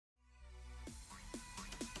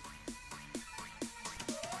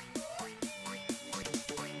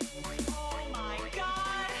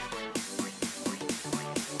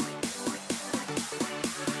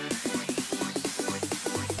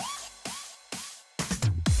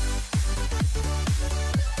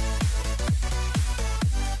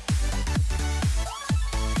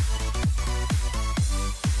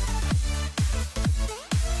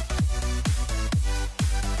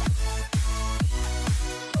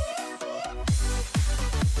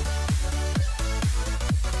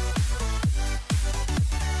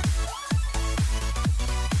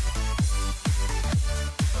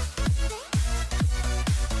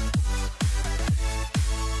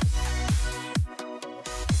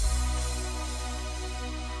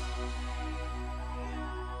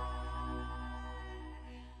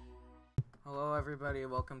everybody,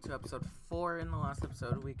 welcome to episode 4. In the last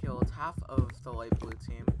episode, we killed half of the light blue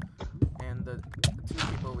team, and the two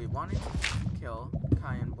people we wanted to kill,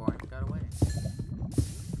 Kai and Born, got away.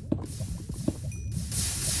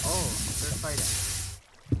 Oh, they're fighting.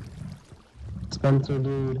 Spencer,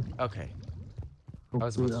 dude. Okay. I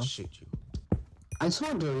was about to shoot you. I saw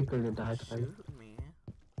Dorico to die. Shoot me.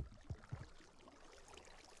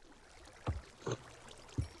 I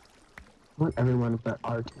want everyone but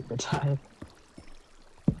R to die.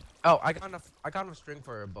 Oh, I got enough string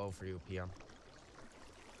for a bow for you, PM.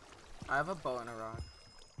 I have a bow and a rock.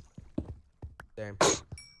 Damn.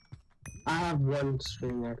 I have one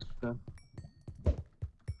string extra.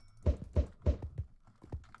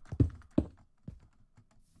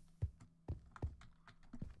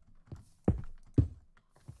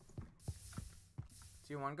 Do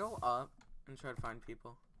you want to go up and try to find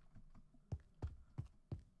people?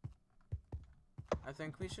 I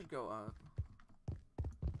think we should go up.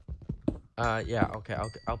 Yeah, okay,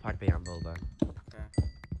 I'll pack the anvil then. Okay.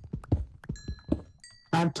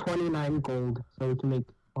 I have 29 gold, so we can make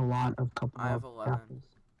a lot of couple I have of 11. apples.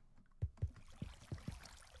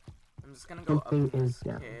 I'm just gonna go up in Something this is,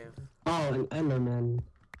 yeah. cave. Oh, an Enderman.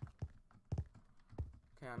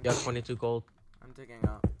 Okay, You have 22 gold. I'm digging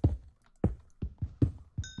up.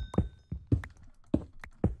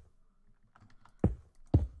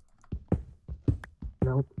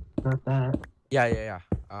 Nope, not that. Yeah.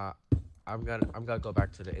 I'm gonna go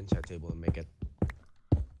back to the enchant table and make it.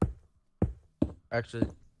 Actually,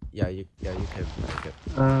 yeah, you can make it.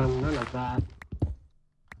 None of that.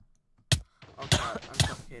 Oh god, I'm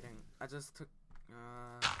suffocating. I just took,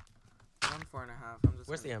 down 4.5. I'm just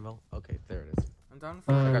Where's the gonna... ammo? Okay, there it is. I'm down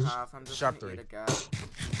 4.5. got I'm just sharp gonna eat 3. a gas.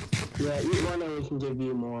 Yeah, eat one and we can give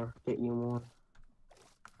you more. Get you more.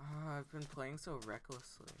 I've been playing so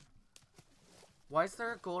recklessly. Why is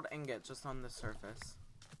there a gold ingot just on the surface?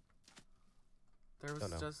 There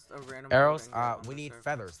was just a random Arrows? gold ingot on We the need surface.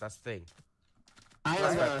 feathers. That's the thing. I I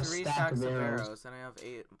have have a 3 stack stacks of of arrows. arrows and I have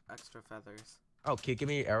 8 extra feathers. Oh, can you give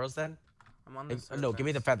me arrows then? I'm on the surface. No, give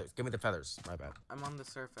me the feathers. Give me the feathers. My bad. I'm on the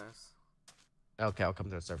surface. Okay, I'll come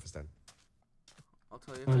to the surface then. I'll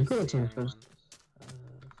tell you Oh, you if go I to see the anyone. first.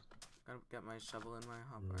 Gotta get my shovel in my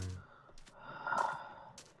hopper.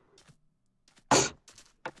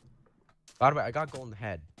 By the way, I got golden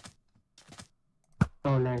head.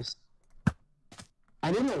 Oh, nice.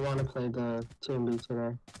 I didn't want to play the TMB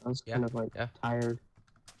today. I was kind of like tired.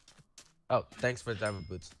 Oh, thanks for the diamond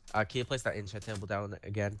boots. Can you place that enchant table down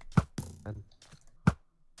again? And...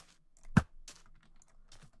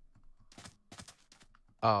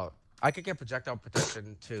 Oh, I could get projectile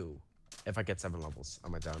protection too if I get 7 levels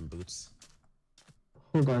on my diamond boots.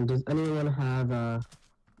 Hold on, does anyone have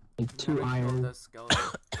like 2 Killed iron? the skeleton.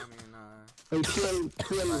 I mean, Wait, PM,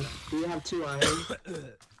 do you have 2 iron?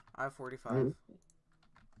 I have 45.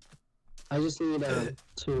 I just need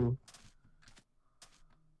 2.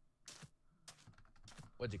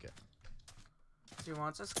 What'd you get? Do you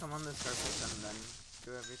want to just come on the surface and then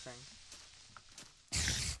do everything?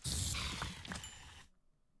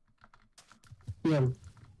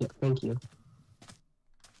 Yeah, thank you.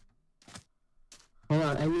 Hold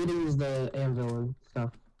on, I need to use the anvil and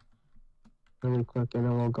stuff really quick, and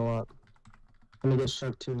then we'll go up. I'm gonna get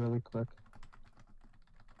sharp 2 really quick.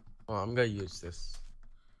 Oh, I'm gonna use this.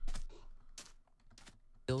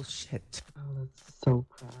 Still shit. Oh, that's so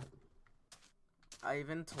crap. I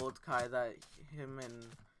even told Kai that him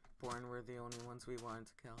and Born were the only ones we wanted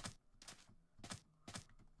to kill.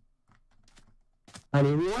 I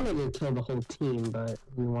mean, we wanted to kill the whole team, but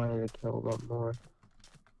we wanted to kill a lot more.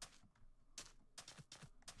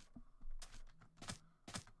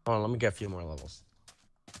 Hold on, let me get a few more levels.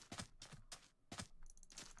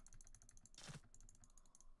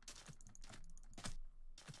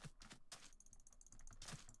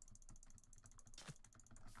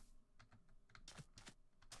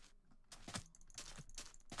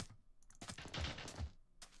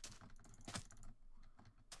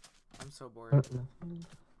 I'm so bored.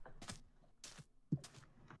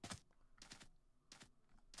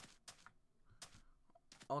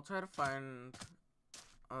 I'll try to find,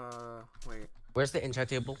 wait. Where's the enchant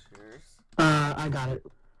table? Cheers. I got it.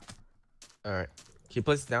 Alright. Can you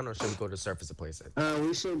place it down or should we go to the surface to place it?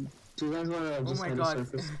 We should. Do you guys want to Oh just my hit the god.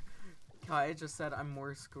 surface? Kai just said I'm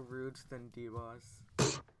more screwed than D-Boss.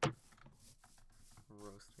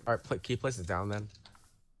 Roasting. Alright, can you place it down then?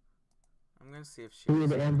 I'm gonna see if she. You need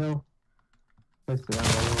the anvil? Place the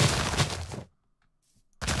anvil.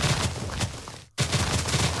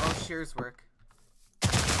 Oh, shears work.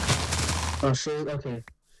 Oh, shears, okay.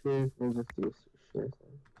 Shears, we'll just use shears.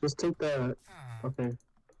 Just take the, okay.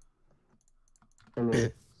 for me.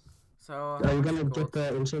 So Are you gonna get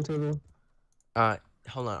the enchant table?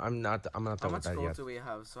 Hold on. I'm not done with that How much gold yet. do we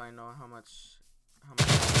have? So I know how much. I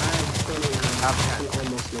have 20 now. Have I can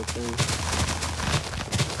almost make 3.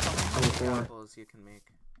 Just tell me how many 24. apples you can make.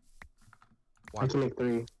 I can make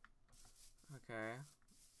 3. Okay.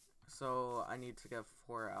 So I need to get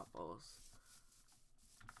 4 apples.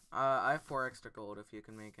 I have 4 extra gold if you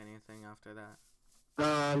can make anything after that.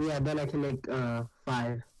 Yeah, then I can make 5.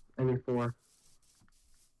 I mean 4.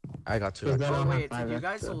 I got 2. Then Oh I'll wait, have did you 5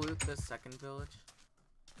 guys extra. loot this second village?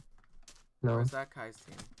 No. Or is that Kai's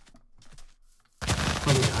team?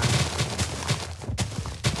 Probably not.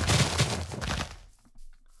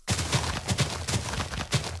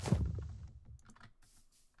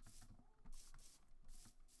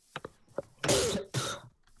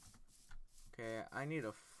 Okay, I need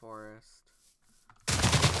a forest.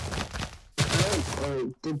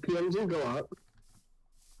 Oh, did PMG go up?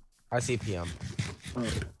 I see PM. Oh.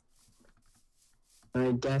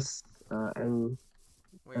 I guess, and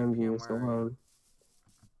Wait, MG PM, is where are you? alone.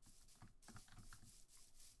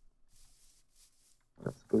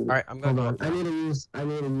 That's good. Alright, I'm gonna Hold go on. up I now. need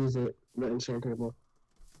to use it, the enchant table.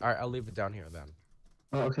 Alright, I'll leave it down here then.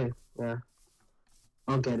 Oh, okay, yeah.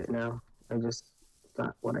 I'll get it now. I just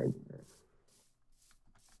got what I needed.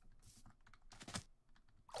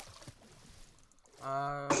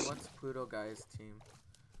 What's Pluto guy's team?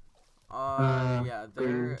 Yeah,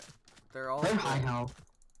 green. they're all They're high good. health.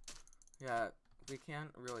 Yeah, we can't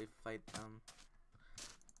really fight them.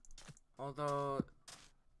 Although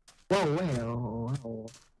Whoa, wait, oh.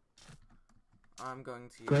 I'm going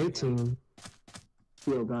to use Great PM. team.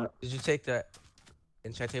 Feel that. Did you take the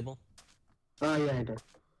enchant table? Oh, yeah, I did.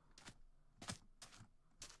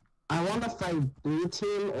 I want to fight blue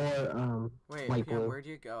team or, Wait, light PM, blue. where'd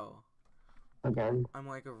you go? Again. I'm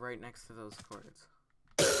like right next to those cords.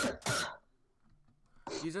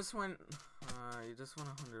 You just went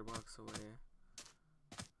 100 blocks away.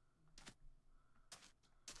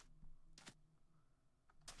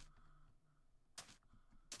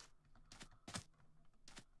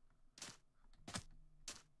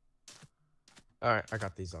 Alright, I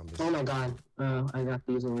got these zombies. Oh my god. I got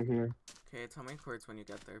these over here. Okay, tell me cords when you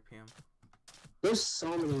get there, PM. There's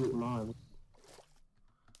so many mobs.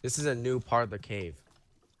 This is a new part of the cave.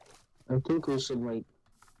 I think we should, like,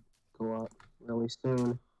 go up really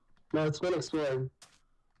soon. No, it's been explored.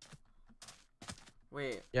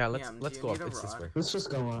 Wait, Yeah, PM, let's do go you up. need a It's this rod? way. Let's just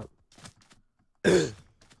go up. Okay.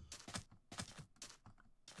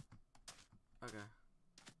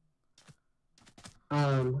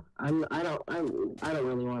 I don't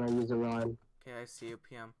really want to use a rod. Okay, I see you,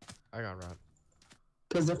 PM. I got rod.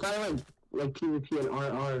 Cause if I like PvP and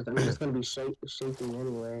RRs, I'm just gonna be shaking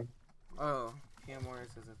anyway. Oh, PM Wars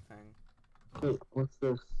is a thing. Wait, what's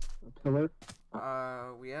this? A pillar?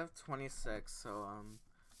 We have 26, so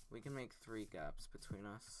we can make 3 gaps between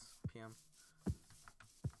us, PM.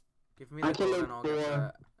 Give me the gold and I'll get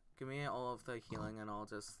the. Give me all of the healing and I'll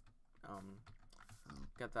just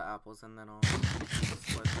get the apples and then I'll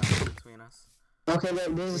split them between us. Okay, there's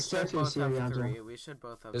a We should staircase both here, have Yadra. 3. We should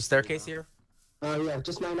both have. There's 3, staircase though. here? Yeah,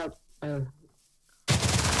 just mine up. I have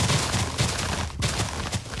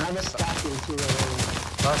a stacking too.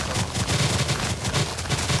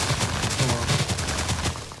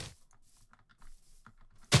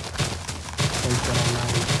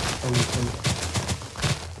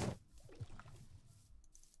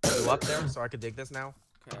 You up there so I could dig this now?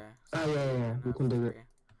 Okay. Oh yeah, we can do it.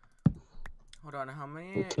 Hold on, how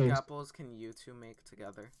many Okay. apples can you two make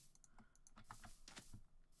together?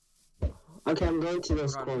 Okay, I'm going to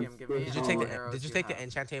those Hold on, cords. PM, give me Did you all take the the arrows Did you you take the have.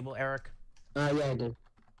 enchant table, Eric? Yeah, I did.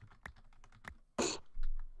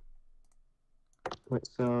 Wait,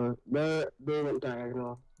 so they went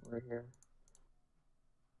diagonal right here.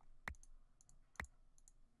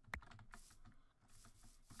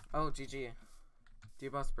 Oh, GG.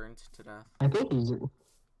 D-Boss burned to death. I think he's.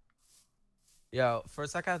 Yo, for a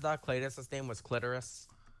second I thought Claytus's name was Clitoris.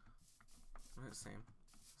 Same.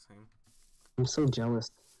 I'm so jealous.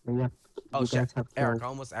 Yeah. Oh you shit, guys have Eric, I kills.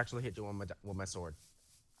 almost actually hit you with my sword.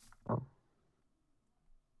 Oh.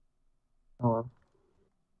 Oh well.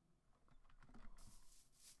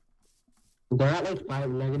 They're at like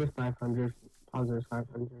negative 500, positive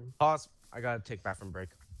 500. Pause. I gotta take bathroom break.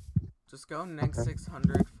 Just go next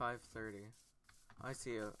 600, 530. I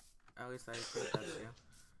see you. At least I think that's you.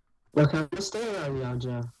 Look, I'm gonna stay around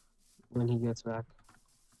Yaja when he gets back.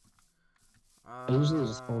 I usually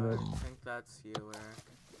just hold it. I think that's you,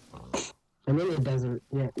 Eric. I'm in the desert.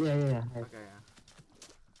 Yeah. Okay, yeah.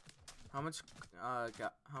 How many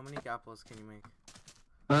gapples can you make?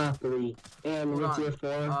 3. And Hold with on. your 4,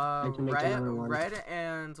 I can make another one. Red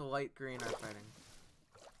and light green are fighting.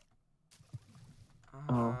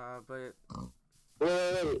 But...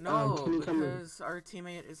 Wait. No, Can you come in? because our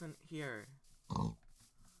teammate isn't here.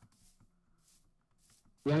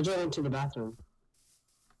 Yeah, I went to the bathroom.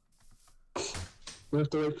 We have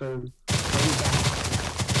to wait for him.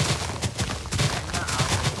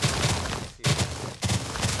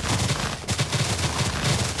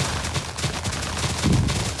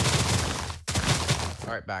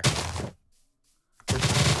 Alright, back.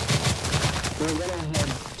 We're gonna head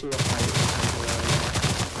to a fight.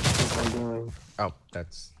 That's what I'm doing. Oh,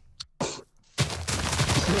 that's...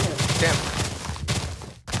 Damn.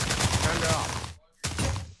 Turned it off.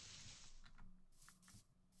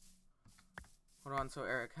 Hold on, so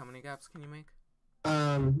Eric, how many gaps can you make?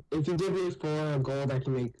 If you give me 4 gold, I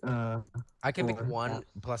can make, I can 4 make 1 gaps.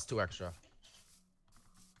 plus 2 extra.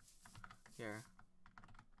 Here.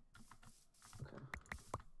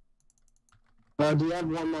 Do you have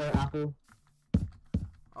one more apple?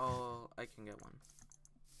 Oh, I can get one.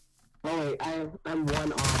 Oh wait, I'm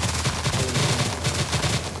 1 off.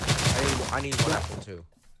 I need 1 apple too.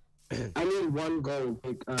 I need 1 gold.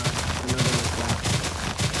 Like, another gap.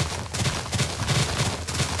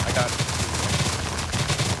 I got...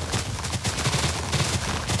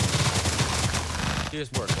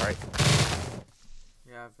 Shears work, right?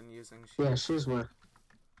 Yeah, I've been using Yeah, shears work.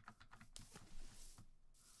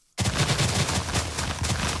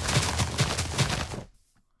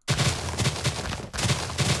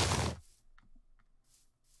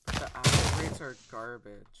 The apple rates are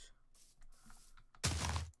garbage.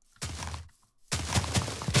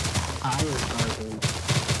 I was garbage.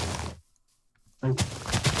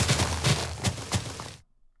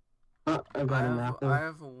 I got an apple. I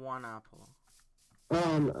have 1 apple.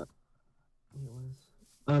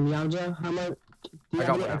 Yauja, how much? Do you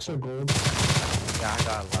have any extra gold? Yeah, I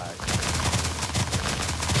got a lag.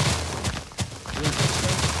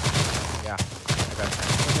 Yeah, I got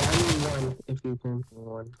 10. Okay, I need 1 if you can.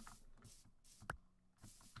 1.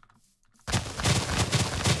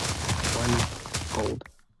 1 gold.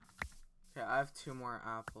 Okay, I have 2 more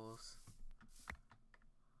apples.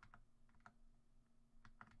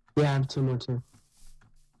 Yeah, I have 2 more too.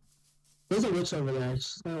 There's a witch over there.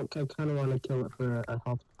 I kind of want to kill it for a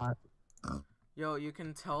health pot. Yo, you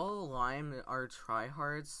can tell Lime are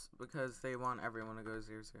tryhards because they want everyone to go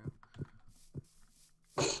 0-0.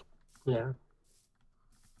 Yeah.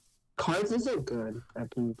 Cards isn't good at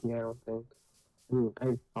PvP, I don't think.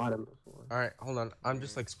 I fought him before. Alright, hold on. I'm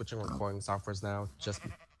just like switching recording softwares now. Just...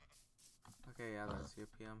 Okay, yeah, that's you,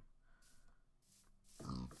 PM.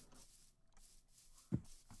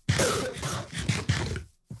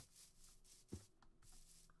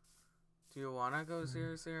 Do you wanna go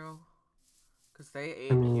 0-0? Cause they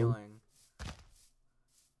ate healing.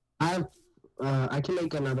 I can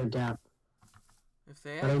make another gap. If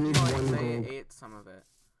they have healing, they ate some of it.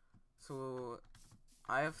 So,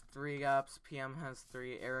 I have 3 gaps, PM has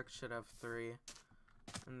 3, Eric should have 3.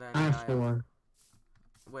 And then I have 4.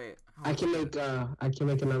 Wait. I can make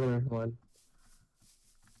another one.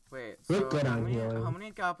 Wait, we're so good how on many healing. how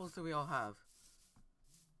many gapples do we all have?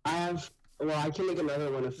 I can make another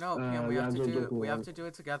one if no, PM, we have to do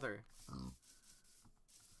it together.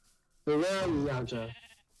 So where are you, Yauja?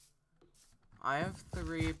 I have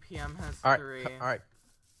 3, PM has 3. Alright.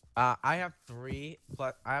 I have 3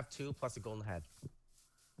 plus I have 2 plus a golden head.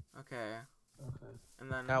 Okay.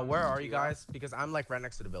 And then now where are you guys? Because I'm like right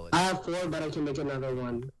next to the village. I have 4, but I can make another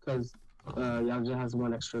one because Yauja has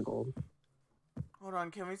 1 extra gold. Hold on,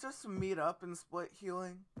 can we just meet up and split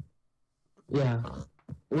healing? Yeah.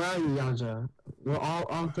 Where are you, Yauja? We're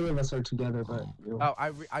all 3 of us are together, but Oh,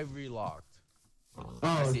 I relogged. Oh,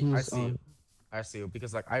 I see you. I see you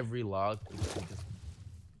because like I relogged.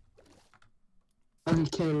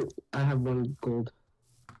 Okay, I have 1 gold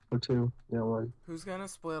or 2? Yeah, 1. Who's gonna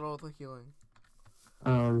split all the healing?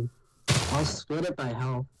 I'll split it by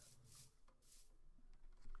health.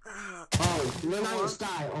 Oh, Linus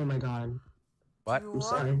die! Oh my god. What? I'm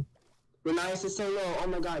sorry. Linus is so low. Oh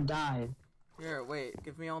my god, die. Here, wait.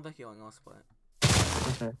 Give me all the healing. I'll split.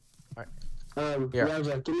 Okay. Alright.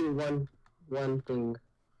 Yauja, give me one thing.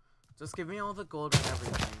 Just give me all the gold and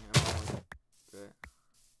everything, and I'll do it.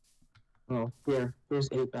 Oh, here's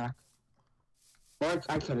 8 back. Or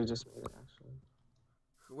I could have just made it actually.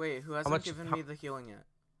 Wait, who hasn't given me the healing yet?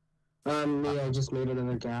 Me, I just made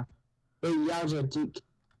another gap. Wait, Yauja, can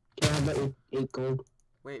I have the 8 gold?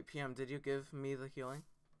 Wait, PM, did you give me the healing?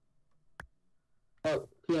 Oh,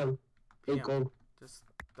 PM, 8 gold. Just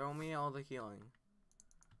throw me all the healing.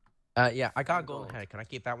 Yeah, I got a golden head. Can I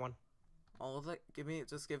keep that one? All of the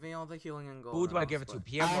just give me all the healing and gold. Who do I give it to? I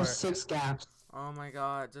PM have or 6 gaps. Oh my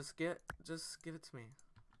god, just give it to me.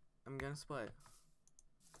 I'm gonna split.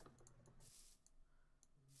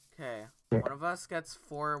 Okay. One of us gets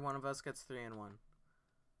 4, one of us gets 3 and 1.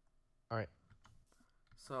 Alright.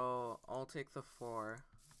 So I'll take the 4.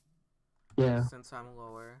 Yeah. Since I'm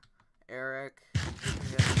lower. Eric, you can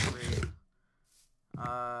get 3.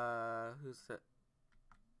 Who's the...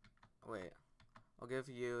 Wait. I'll give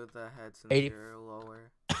you the head since 80. you're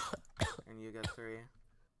lower. And you get 3.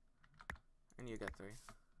 And you get 3.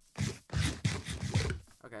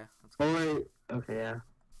 Okay, let's go. Oh wait. Okay, yeah.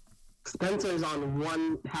 Spencer's on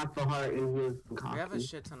 1 half a heart and he's coffee. We have a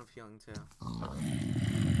shit ton of healing too.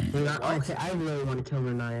 Okay, I really want to kill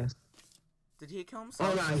Renias. Did he kill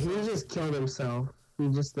himself? Oh no, he just killed himself. He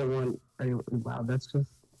just didn't want. Wow, that's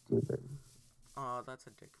just stupid. Oh, that's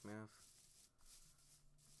a dick move.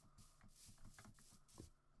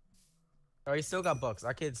 Oh, he still got books.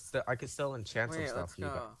 I could still enchant some Wait, stuff.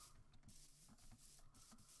 let's go.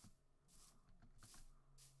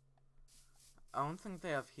 I don't think they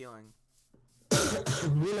have healing. We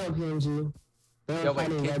know PNG. Yo, wait,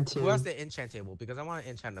 who has the enchant table? Because I want to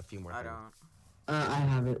enchant a few more things. I don't. I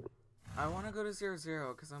have it. I want to go to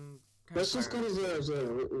 0-0 because I'm kind Let's just go to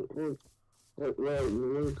 0-0.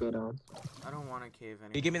 We're good on. I don't want to cave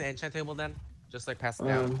anymore. You give me the enchant table then? Just like pass it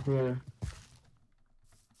down. Yeah.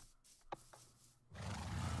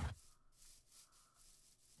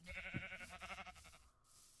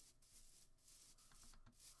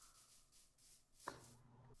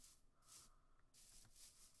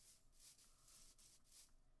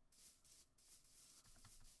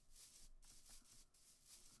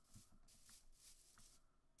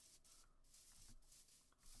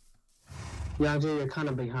 Yeah, dude, you're kind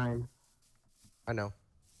of behind. I know.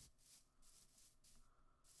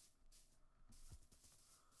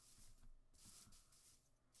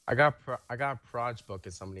 I got Proj book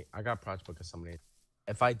as somebody.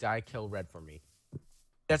 If I die, kill red for me.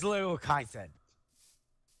 That's literally what Kai said.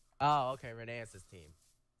 Oh, okay. Renee is his team.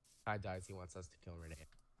 Kai dies. He wants us to kill Renee.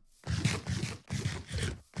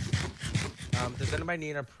 Does anybody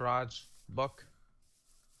need a Proj book?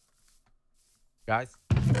 Guys?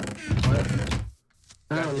 What?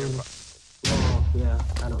 I don't need one. Oh, yeah,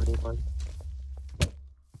 I don't need one.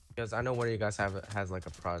 Because I know one of you guys has like a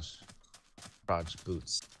Proj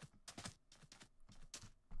boots.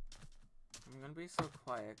 I'm gonna be so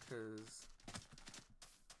quiet because,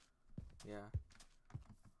 yeah.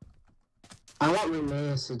 I want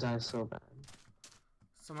Reneus to die so bad.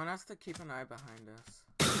 Someone has to keep an eye behind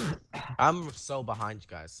us. I'm so behind you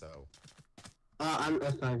guys, so. I'm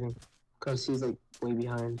F5ing. Because he's like way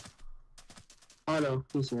behind. Oh no,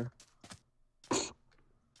 he's here. I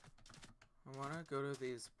wanna go to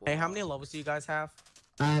these blocks. Hey, how many levels do you guys have?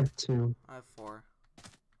 I have 2. I have 4.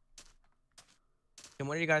 Can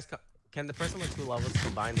one of you guys can the person with 2 levels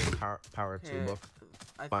combine this power 2 book?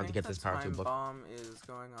 I Fine, think to get the this power 2 time book. bomb is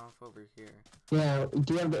going off over here. Yeah,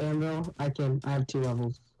 do you have the anvil? I have 2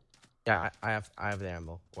 levels. Yeah, I have the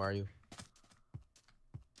ammo. Where are you?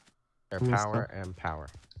 There, Yes, power and power.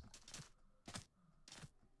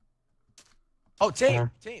 Oh, team!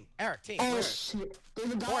 Team! Eric, team! Oh where? shit!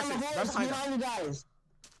 There's a guy Horses, on the right horse behind behind you guys!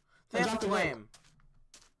 They I have dropped the flame.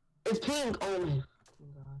 It's pink! Oh my god.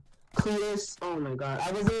 Cletus, oh my god.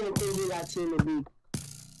 I wasn't even thinking that team would be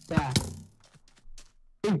that.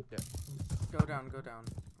 Go down, go down.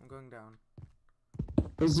 I'm going down.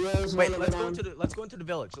 Wait, let's go into the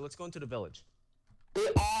village. Let's go into the village. They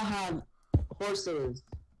all have horses.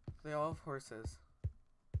 They all have horses.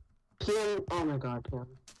 Kim, oh my god, Kim.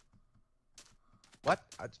 What?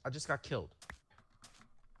 I just got killed.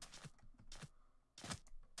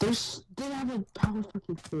 They have a power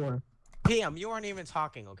fucking 4. PM, you aren't even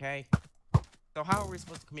talking, okay? So how are we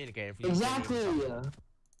supposed to communicate if you Exactly. So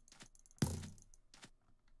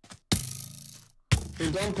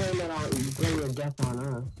don't blame your death on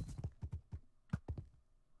us.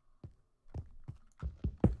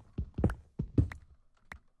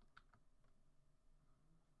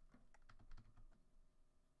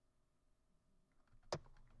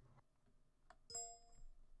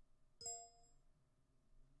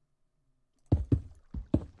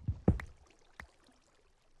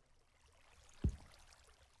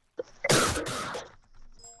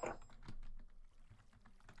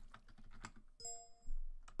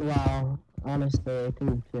 Wow, honestly, I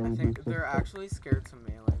think they're actually scared to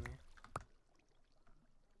melee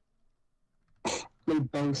me. They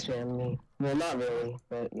bang spam me. Well, not really,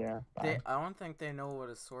 but yeah. I don't think they know what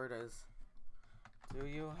a sword is. Do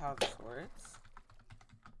you have swords?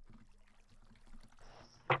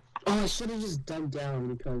 Oh, I should have just dug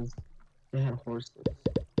down because They had horses.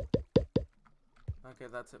 Okay,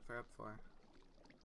 that's it for up 4.